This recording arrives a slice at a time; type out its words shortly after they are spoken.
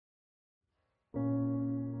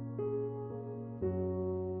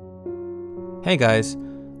Hey guys,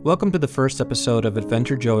 welcome to the first episode of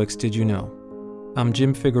Adventure Joix Did You Know? I'm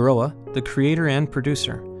Jim Figueroa, the creator and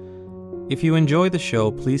producer. If you enjoy the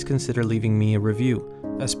show, please consider leaving me a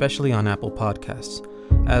review, especially on Apple Podcasts,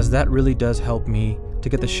 as that really does help me to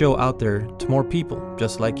get the show out there to more people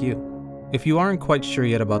just like you. If you aren't quite sure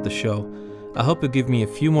yet about the show, I hope you'll give me a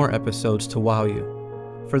few more episodes to wow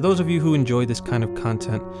you. For those of you who enjoy this kind of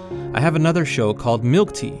content, I have another show called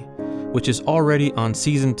Milk Tea, which is already on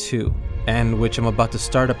season 2, and which I'm about to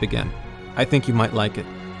start up again. I think you might like it.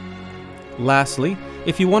 Lastly,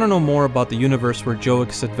 if you want to know more about the universe where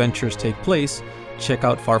Joix adventures take place, check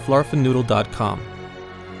out farflarfanoodle.com.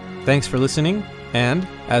 Thanks for listening, and,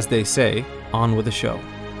 as they say, on with the show.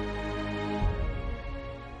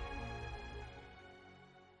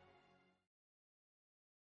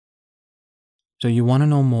 So you want to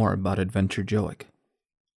know more about Adventure Joix?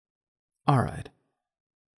 Alright,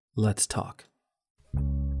 let's talk.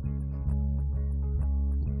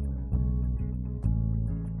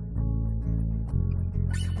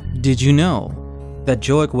 Did you know that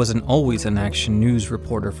Joix wasn't always an action news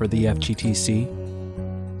reporter for the FGTC?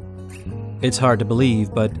 It's hard to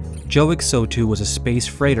believe, but Joix Sotu was a space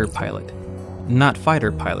freighter pilot. Not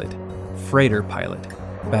fighter pilot, freighter pilot,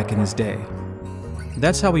 back in his day.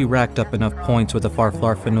 That's how he racked up enough points with the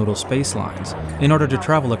Farflarfanoodle space lines in order to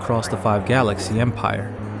travel across the 5-galaxy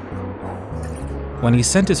empire. When he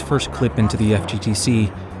sent his first clip into the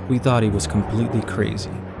FGTC, we thought he was completely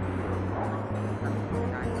crazy.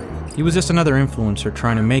 He was just another influencer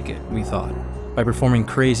trying to make it, we thought, by performing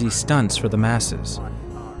crazy stunts for the masses.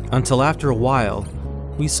 Until after a while,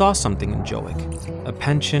 we saw something in Joix, a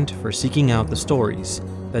penchant for seeking out the stories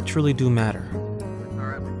that truly do matter.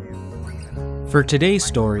 For today's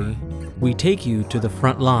story, we take you to the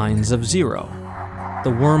front lines of Zero, the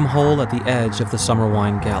wormhole at the edge of the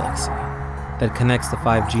Summerwine Galaxy that connects the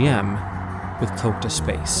 5GM with Tokta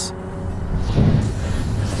Space.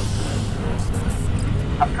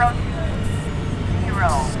 Approach 0.0.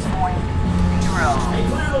 Hey,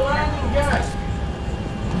 clear the landing, guys!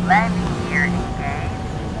 Landing gear engaged.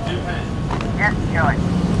 Yes, Joix.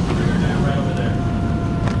 Clear now, right over there.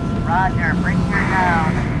 Roger, bring her down.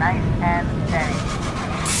 Nice and steady.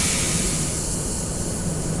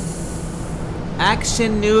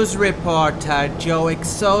 Action news reporter Joix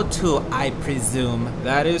Sotu, I presume.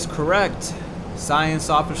 That is correct. Science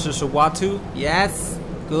Officer Sawatu? Yes?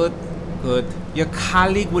 Good. Your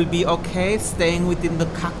colleague will be okay staying within the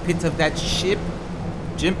cockpit of that ship?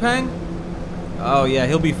 Jimpang? Oh yeah,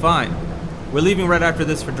 he'll be fine. We're leaving right after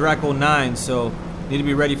this for Draco 9, so need to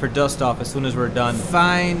be ready for dust off as soon as we're done.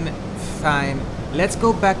 Fine. Let's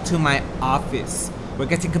go back to my office. We're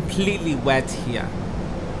getting completely wet here.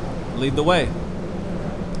 Lead the way.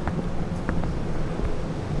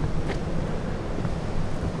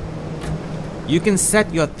 You can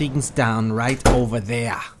set your things down right over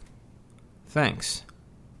there. Thanks.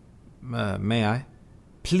 May I?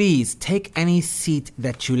 Please, take any seat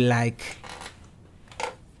that you like.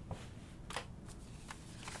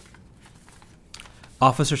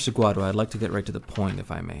 Officer Seguado, I'd like to get right to the point,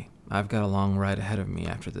 if I may. I've got a long ride ahead of me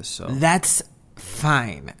after this, so... That's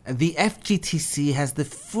fine. The FGTC has the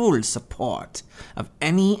full support of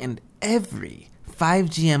any and every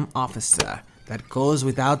 5GM officer. That goes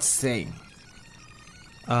without saying.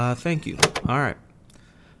 Thank you. Alright.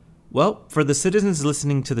 Well, for the citizens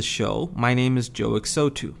listening to the show, my name is Joix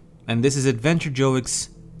Sotu, and this is Adventure Joix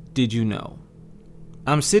Did You Know?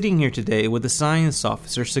 I'm sitting here today with the Science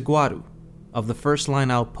Officer Seguado of the First Line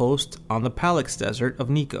Outpost on the Palax Desert of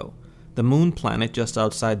Nico, the moon planet just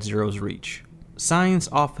outside Zero's reach. Science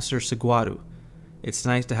Officer Seguado, it's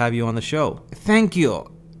nice to have you on the show. Thank you.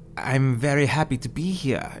 I'm very happy to be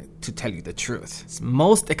here, to tell you the truth. It's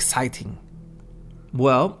most exciting.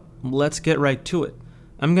 Well, let's get right to it.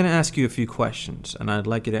 I'm going to ask you a few questions, and I'd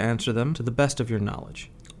like you to answer them to the best of your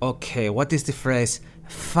knowledge. Okay, what is the phrase,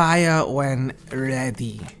 fire when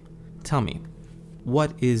ready? Tell me,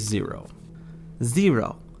 what is Zero?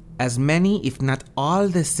 Zero, as many if not all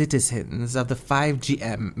the citizens of the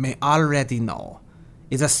 5GM may already know,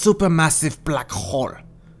 is a supermassive black hole.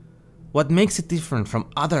 What makes it different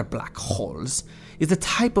from other black holes is the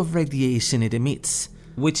type of radiation it emits,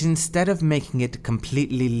 which instead of making it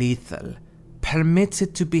completely lethal, permits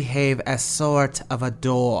it to behave as sort of a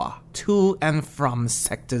door to and from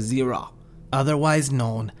Sector 0, otherwise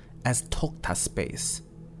known as Tokta Space.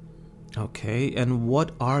 Okay, and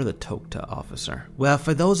what are the Tokta, officer? Well,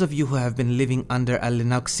 for those of you who have been living under a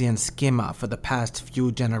Linuxian schema for the past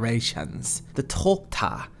few generations, the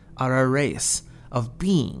Tokta are a race of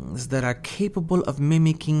beings that are capable of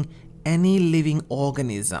mimicking any living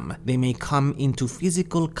organism they may come into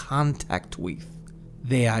physical contact with.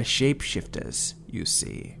 They are shapeshifters, you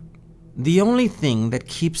see. The only thing that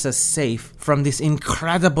keeps us safe from this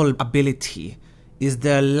incredible ability is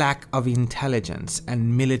their lack of intelligence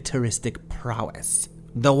and militaristic prowess.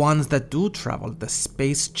 The ones that do travel the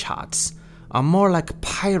space charts are more like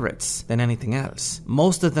pirates than anything else.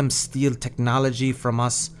 Most of them steal technology from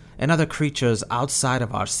us and other creatures outside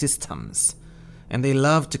of our systems, and they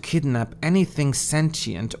love to kidnap anything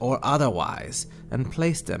sentient or otherwise and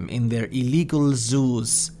place them in their illegal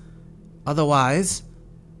zoos. Otherwise,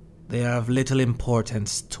 they are of little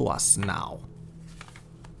importance to us now.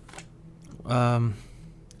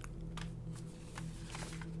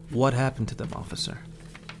 What happened to them, officer?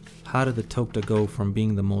 How did the Tokta go from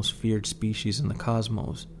being the most feared species in the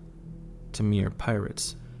cosmos to mere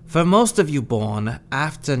pirates? For most of you born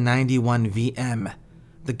after 91 VM,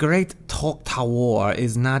 the Great Tokta War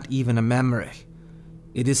is not even a memory.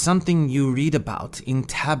 It is something you read about in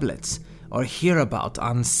tablets or hear about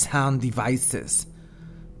on sound devices.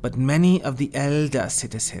 But many of the elder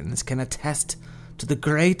citizens can attest to the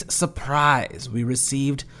great surprise we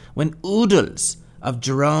received when oodles of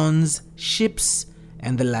drones, ships,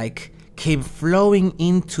 and the like came flowing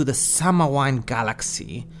into the Samawine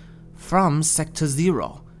Galaxy from Sector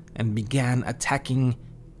 0 and began attacking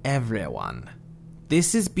everyone.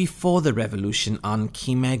 This is before the revolution on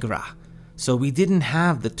Chimegra, so we didn't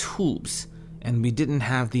have the tubes and we didn't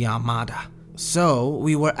have the Armada. So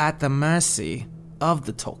we were at the mercy of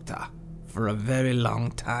the Tokta for a very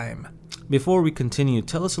long time. Before we continue,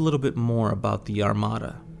 tell us a little bit more about the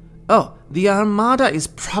Armada. Oh, the Armada is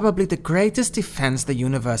probably the greatest defense the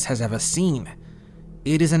universe has ever seen.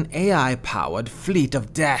 It is an AI-powered fleet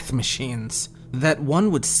of death machines that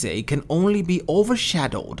one would say can only be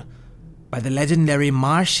overshadowed by the legendary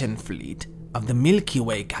Martian fleet of the Milky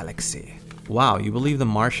Way galaxy. Wow, you believe the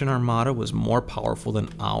Martian Armada was more powerful than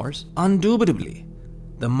ours? Indubitably.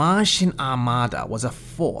 The Martian Armada was a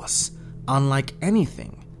force unlike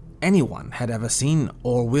anything anyone had ever seen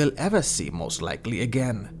or will ever see, most likely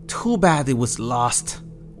again. Too bad it was lost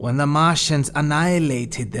when the Martians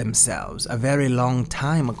annihilated themselves a very long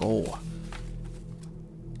time ago.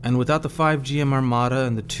 And without the 5GM Armada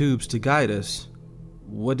and the tubes to guide us,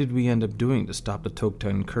 what did we end up doing to stop the Tokta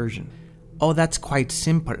incursion? Oh, that's quite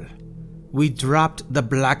simple. We dropped the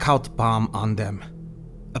blackout bomb on them,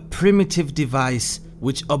 a primitive device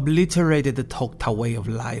which obliterated the Tokta way of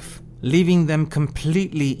life, leaving them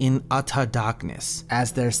completely in utter darkness,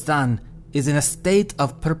 as their sun is in a state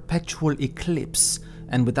of perpetual eclipse,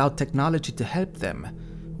 and without technology to help them,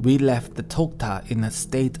 we left the Tokta in a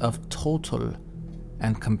state of total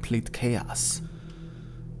and complete chaos.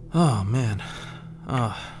 Oh, man.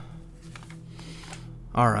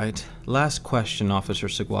 Alright, last question, Officer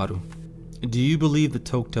Seguadu. Do you believe the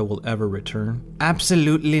Tokta will ever return?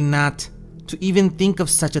 Absolutely not. To even think of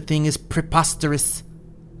such a thing is preposterous.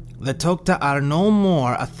 The Tokta are no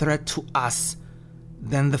more a threat to us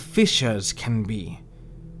than the fishers can be.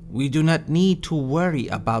 We do not need to worry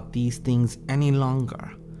about these things any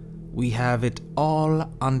longer. We have it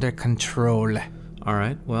all under control.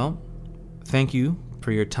 Alright, well, thank you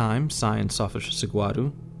for your time, Science Officer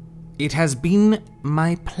Seguadu. It has been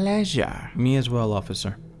my pleasure. Me as well,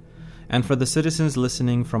 Officer. And for the citizens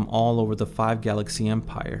listening from all over the 5-Galaxy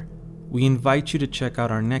Empire, we invite you to check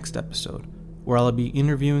out our next episode, where I'll be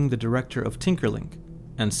interviewing the director of Tinkerlink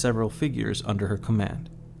and several figures under her command.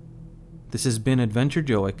 This has been Adventure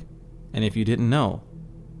Joic, and if you didn't know,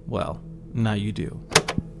 well, now you do.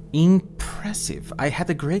 Impressive. I had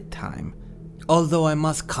a great time. Although I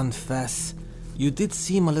must confess, you did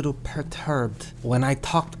seem a little perturbed when I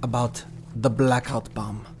talked about the blackout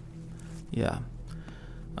bomb. Yeah.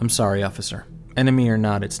 I'm sorry, officer. Enemy or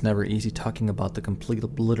not, it's never easy talking about the complete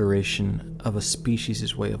obliteration of a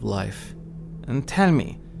species' way of life. And tell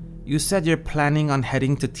me, you said you're planning on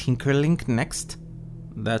heading to Tinkerlink next?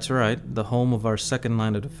 That's right, the home of our second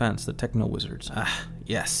line of defense, the Techno-Wizards.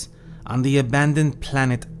 Yes, on the abandoned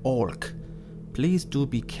planet Orc. Please do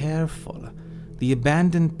be careful. The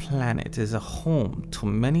abandoned planet is a home to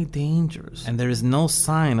many dangers, and there is no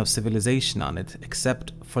sign of civilization on it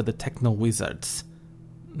except for the Techno-Wizards.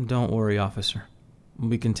 Don't worry, officer.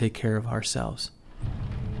 We can take care of ourselves.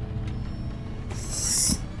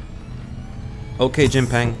 Okay,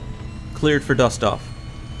 Jimpang. Cleared for dust-off.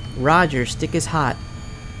 Roger, stick is hot.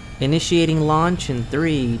 Initiating launch in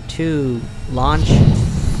 3, 2, launch.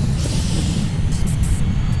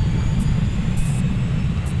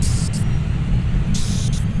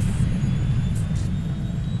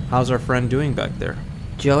 How's our friend doing back there?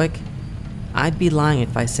 Joic, I'd be lying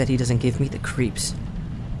if I said he doesn't give me the creeps.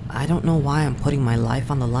 I don't know why I'm putting my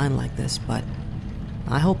life on the line like this, but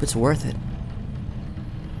I hope it's worth it.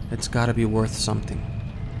 It's gotta be worth something,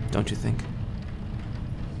 don't you think?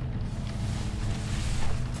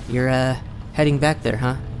 You're, heading back there,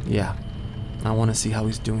 huh? Yeah, I want to see how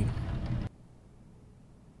he's doing.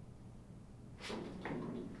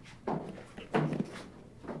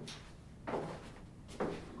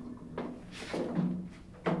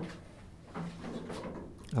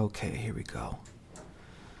 Okay, here we go.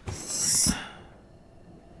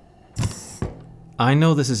 I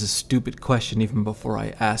know this is a stupid question even before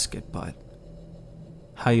I ask it, but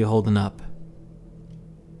how you holding up?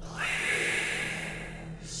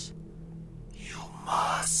 Please. You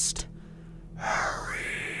must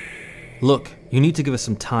hurry. Look, you need to give us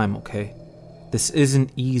some time, okay? This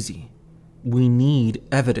isn't easy. We need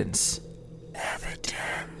evidence.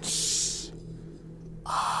 Evidence.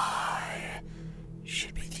 I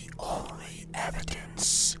should be the only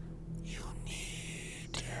evidence you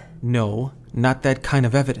need. No, not that kind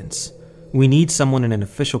of evidence. We need someone in an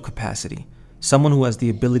official capacity. Someone who has the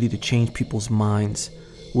ability to change people's minds,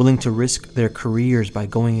 willing to risk their careers by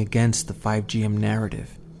going against the 5GM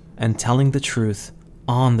narrative, and telling the truth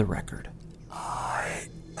on the record. I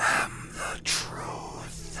am the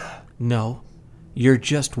truth. No, you're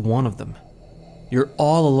just one of them. You're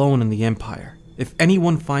all alone in the Empire. If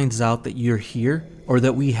anyone finds out that you're here, or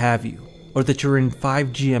that we have you, or that you're in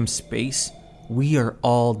 5GM space, we are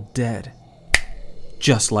all dead.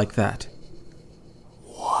 Just like that.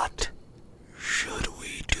 What should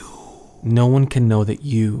we do? No one can know that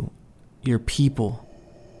you, your people,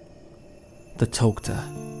 the Tokta,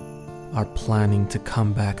 are planning to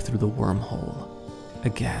come back through the wormhole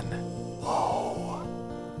again. Oh,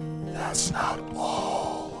 that's not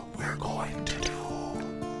all we're going to do.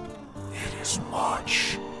 It is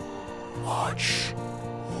much, much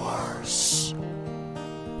worse.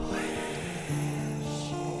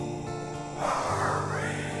 Please,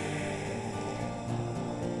 hurry.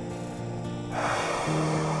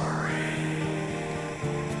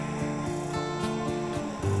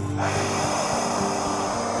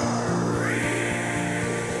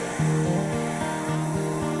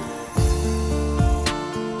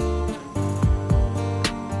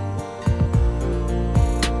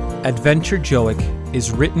 Adventure Joic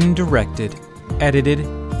is written, directed, edited,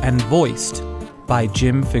 and voiced by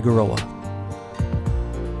Jim Figueroa.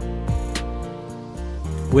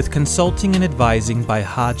 With consulting and advising by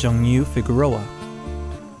Ha Jung-yu Figueroa.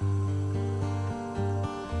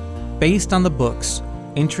 Based on the books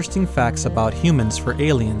Interesting Facts About Humans for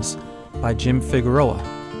Aliens by Jim Figueroa.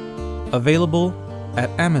 Available at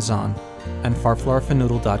Amazon and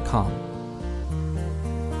farflarfanoodle.com.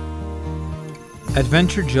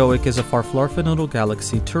 Adventure Joic is a Farflarfanoodle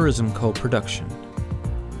Galaxy Tourism Co. production.